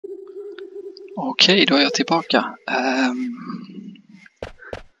Okej, då är jag tillbaka. Det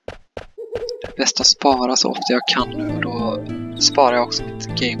är bäst att spara så ofta jag kan nu, och då sparar jag också mitt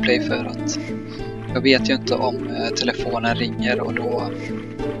gameplay för att jag vet ju inte om telefonen ringer, och då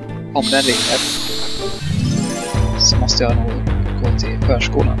om den ringer så måste jag nog gå till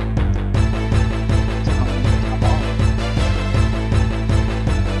förskolan.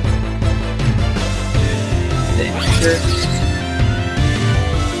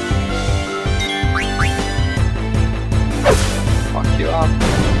 Fuck you up.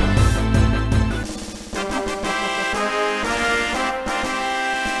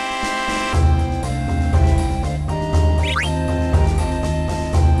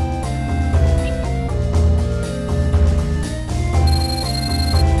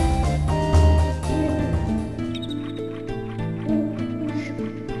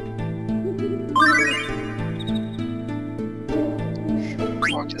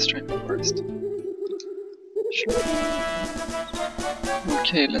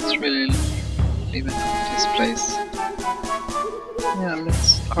 Okay, let's really leave it at this place. Yeah,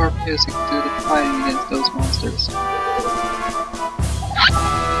 let's our music do the fighting against those monsters.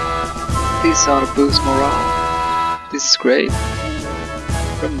 These ought to boost morale. This is great.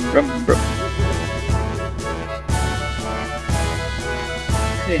 Brum brum brum.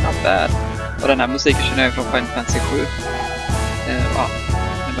 Okay, not bad. Och den här musiken känner jag från Final Fantasy 7. Ja,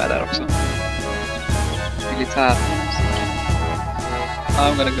 den är med där också. Militär musik.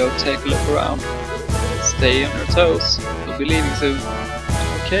 I'm gonna go take a look around. Stay on your toes. We'll be leaving soon.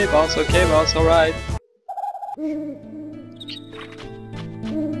 Okay, boss, alright.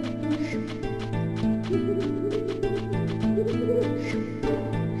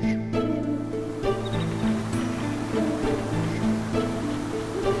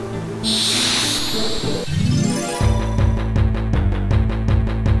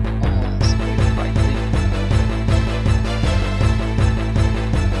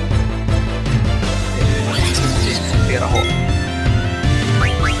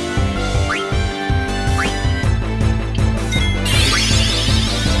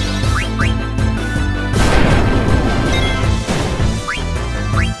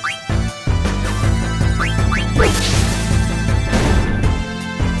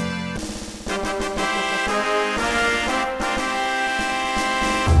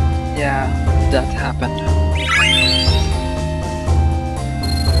 Yeah, that happened.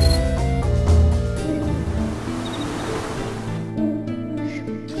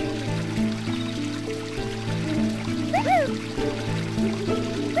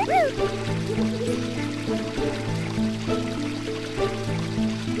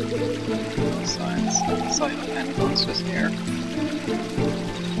 Sign of any monsters here.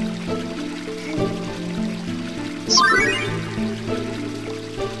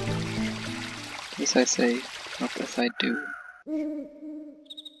 As I say, not as I do.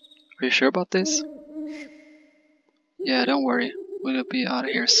 Are you sure about this? Yeah, don't worry. We'll be out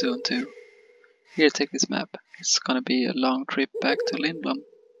of here soon too. Here, take this map. It's gonna be a long trip back to Lindblom.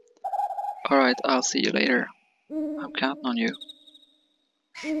 Alright, I'll see you later. I'm counting on you.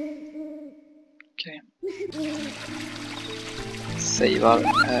 Okej. Savear.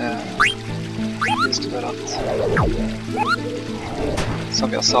 Just för att,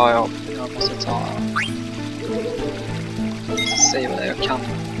 som jag sa, jag måste savea det jag kan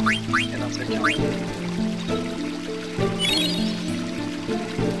medan jag kan.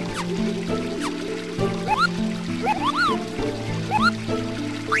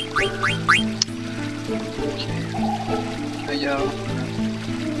 Okej. Jag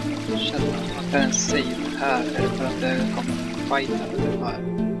känner att det är en save här. Är det för att det kommer en fight eller här?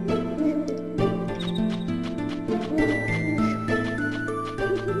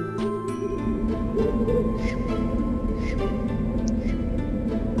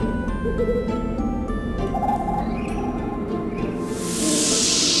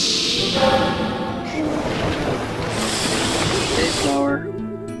 Flower.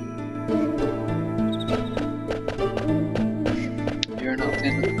 You're not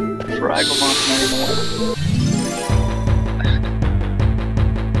in Fragomont anymore.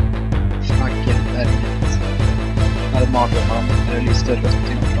 Fucking berget. Jag hade mardrömmar när det lyste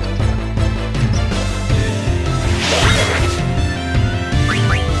rött inom flottan.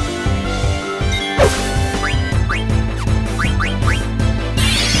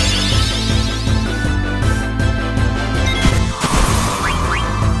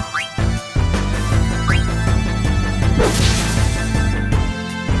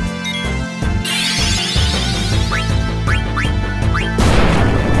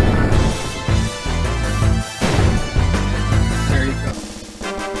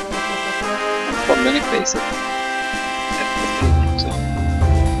 solen i facet. Efter också.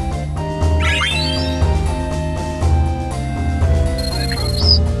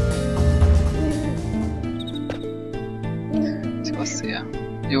 Ska bara se.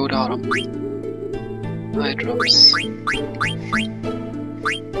 Jo, det har de. Eye drops.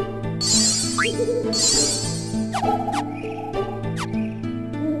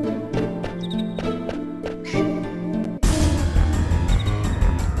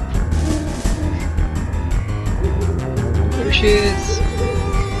 There she is.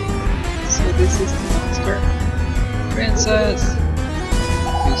 So this is the monster princess.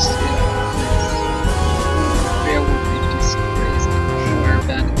 You see that? Rhea would be disgraced if her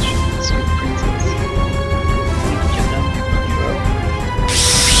banished as your princess. You know you control.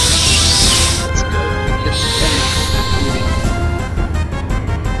 Let's go. Let's finish the movie.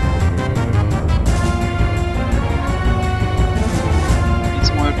 Det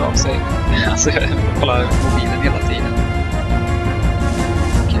som har hört av sig. Alltså jag kollar mobilen hela tiden.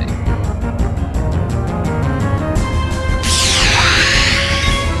 Okej.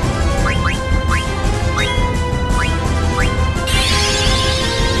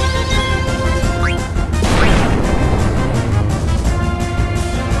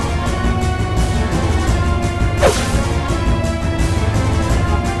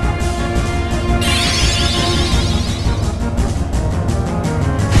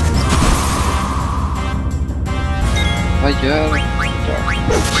 Vad gör jag?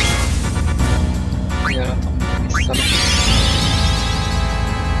 Vad gör att de missar det?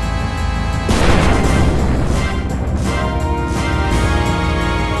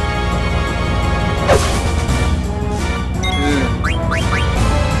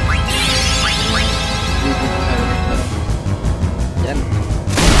 Hjälp.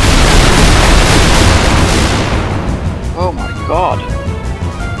 Oh my god.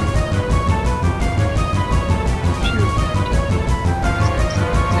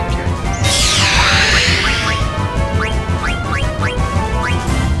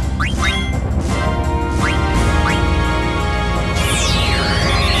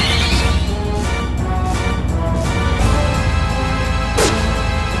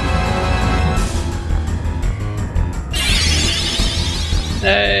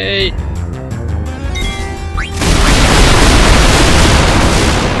 Nej!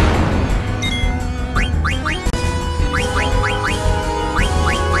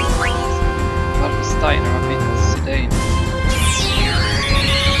 Varför Steiner har blivit Zidane?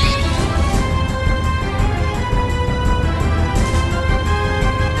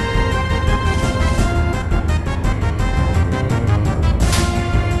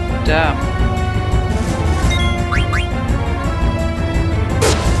 Damn!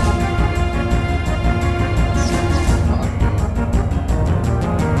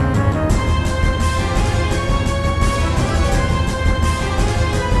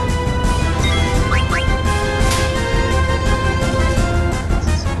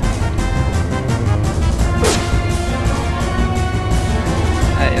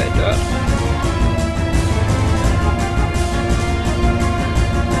 Nej, jag är död.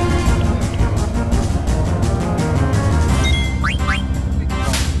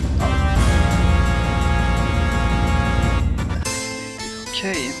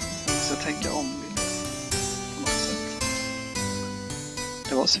 Okej, så jag tänker om lite på något sätt.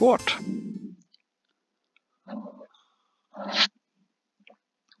 Det var svårt.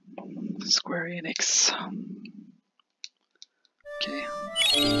 Square Enix. Okej.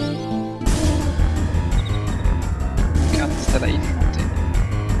 Jag kan inte ställa in någonting.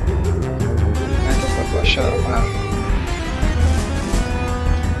 Jag får bara köra på här.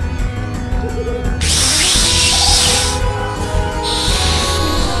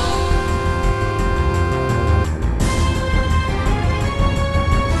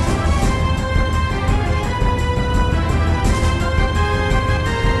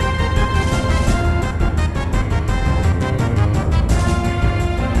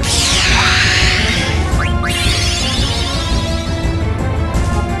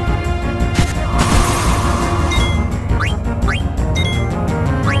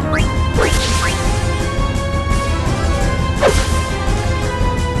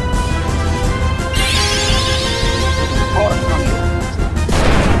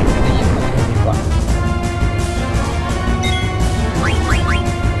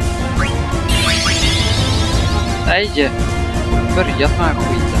 Nej! Börjat med den här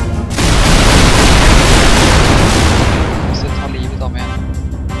skiten. Jag måste ta livet av mig.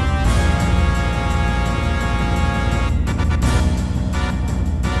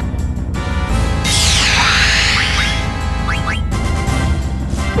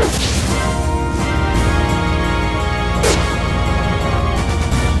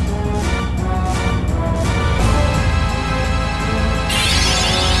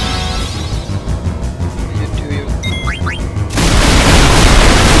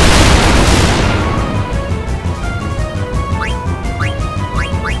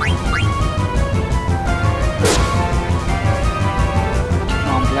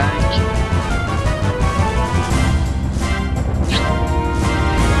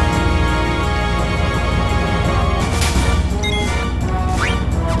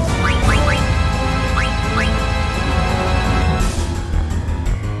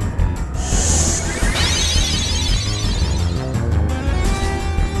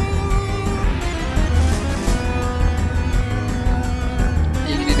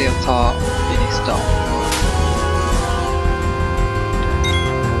 ta Phoenix Down.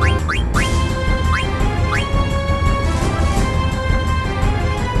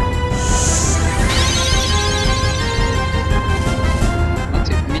 Man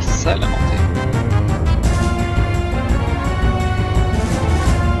typ missa eller någonting.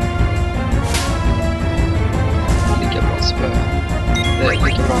 Lika bra spö. Det är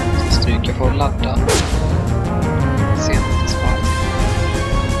lika bra att stryka för att ladda senaste sparet.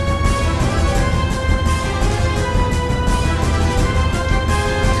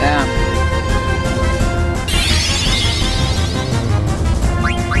 Damn.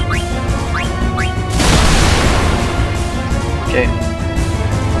 Okej.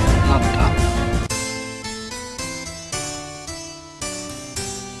 Ladda.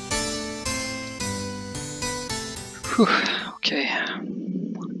 Okej.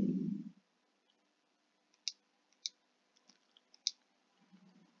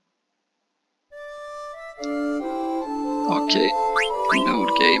 Okej.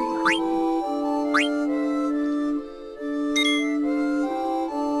 Node game.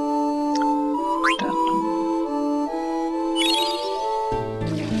 Den.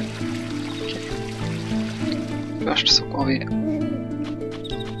 Okej. Först så går vi.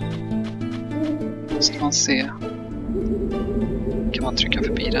 Måste man se. Kan man trycka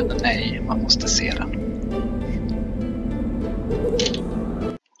förbi den? Nej, man måste se den.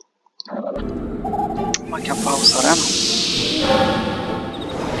 Man kan pausa den.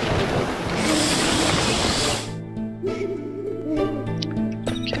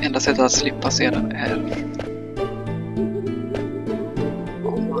 Okej, enda sättet att slippa se den är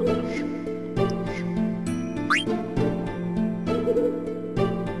om man...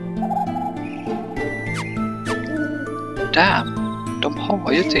 Damn! De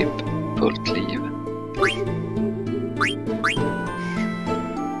har ju typ fullt liv.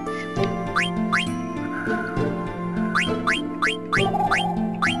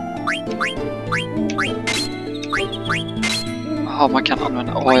 Jaha, man kan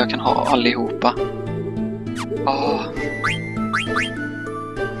använda... Åh, jag kan ha allihopa. Åh.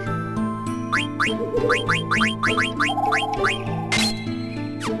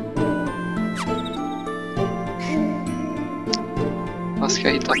 Vad ska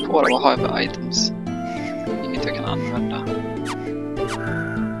jag hitta på då? Vad har jag för items? Inget jag kan använda.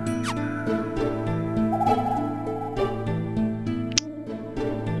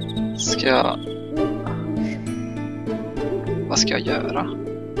 Ska jag... Vad ska jag göra?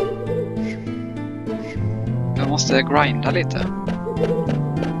 Jag måste grinda lite.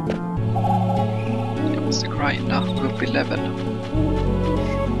 Jag måste grinda upp i level.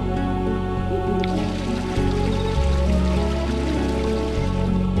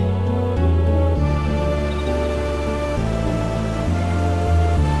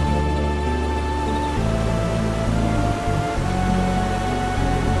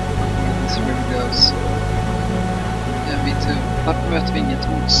 Varför möter vi inget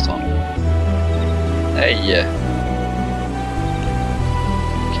motstånd? Nej!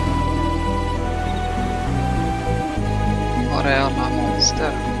 Var är alla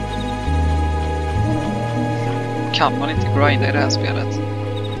monster? Kan man inte grinda i det här spelet?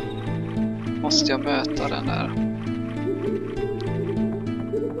 Måste jag möta den där?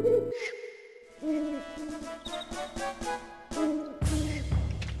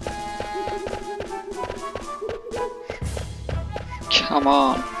 Come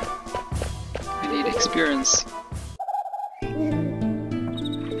on. I need experience.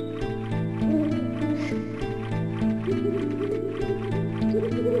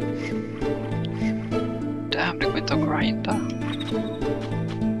 Damn, det går inte att grinda.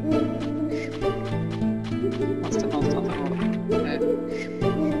 Måste någonstans ha... Nej.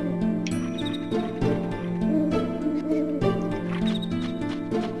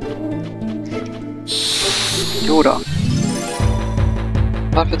 Jo då.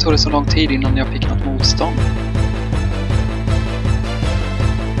 Varför tog det så lång tid innan jag fick något motstånd?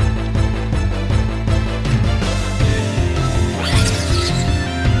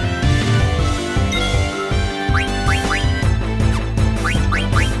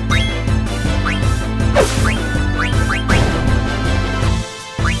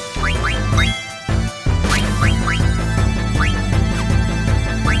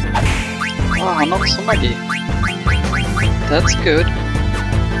 Ah, han har också magi. That's good.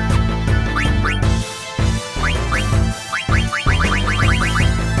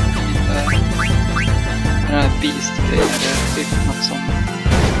 Den här beast-grejen är typ något som...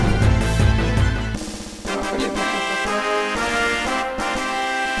 Jag följer med.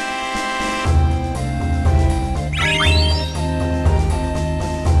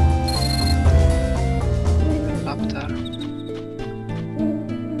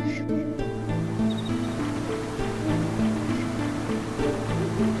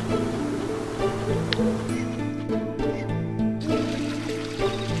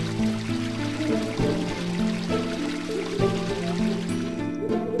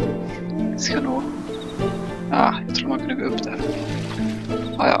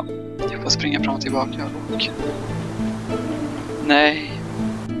 Ja. Jag får springa fram och tillbaka och... Nej.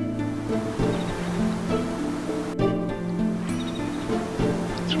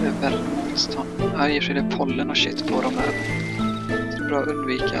 Jag tror det är värre motstånd. Här ger sig det pollen och shit på de här. Så det är bra att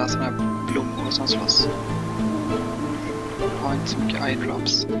undvika såna här blommor som slåss. Jag har inte så mycket eye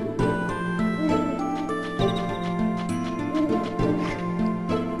drops.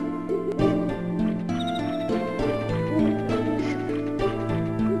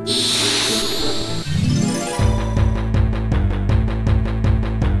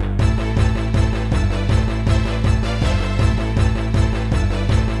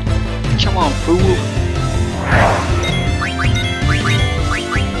 Come on, fool!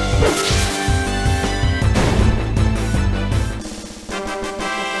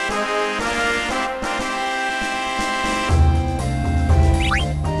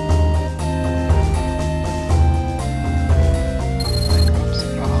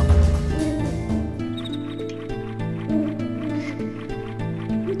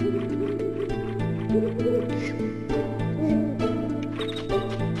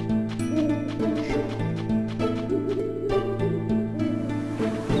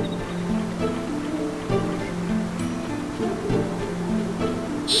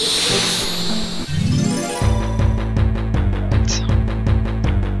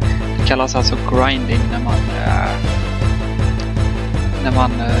 Det kallas alltså grinding när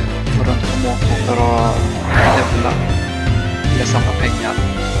man går runt på måfå för att levela eller samla pengar.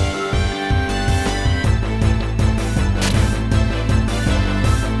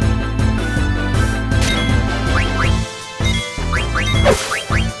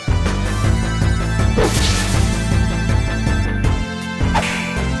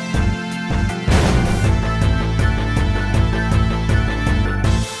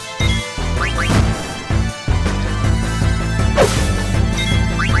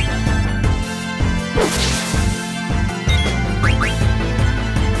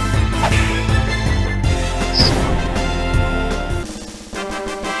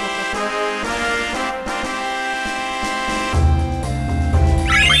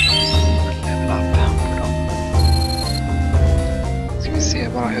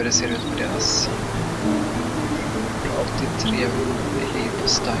 Hur det ser ut med deras 83 liv på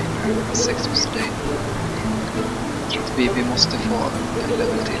Steiner och 6 på Stein. Jag tror att vi måste få en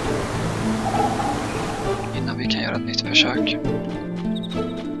level till innan vi kan göra ett nytt försök.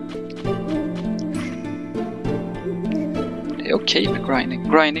 Det är okej med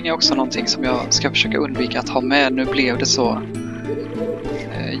grinding. Grinding är också någonting som jag ska försöka undvika att ha med. Nu blev det så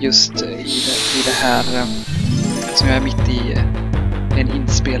just i det här som jag är mitt i en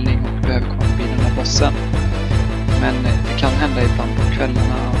inspelning och behöver komma förbi den här bossen. Men det kan hända ibland på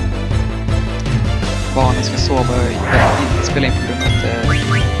kvällarna barnen ska sova och inte spela in på grund av att det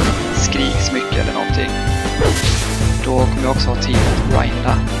skriks mycket eller någonting. Då kommer jag också ha tid att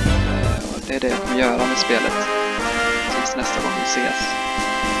grinda. Och det är det jag kommer göra med spelet tills nästa gång vi ses.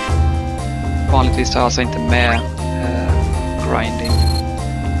 Vanligtvis tar jag alltså inte med grinding.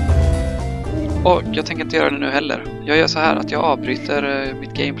 Och jag tänker inte göra det nu heller. Jag gör så här att jag avbryter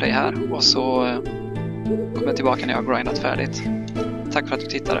mitt gameplay här och så kommer jag tillbaka när jag har grindat färdigt. Tack för att du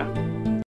tittade.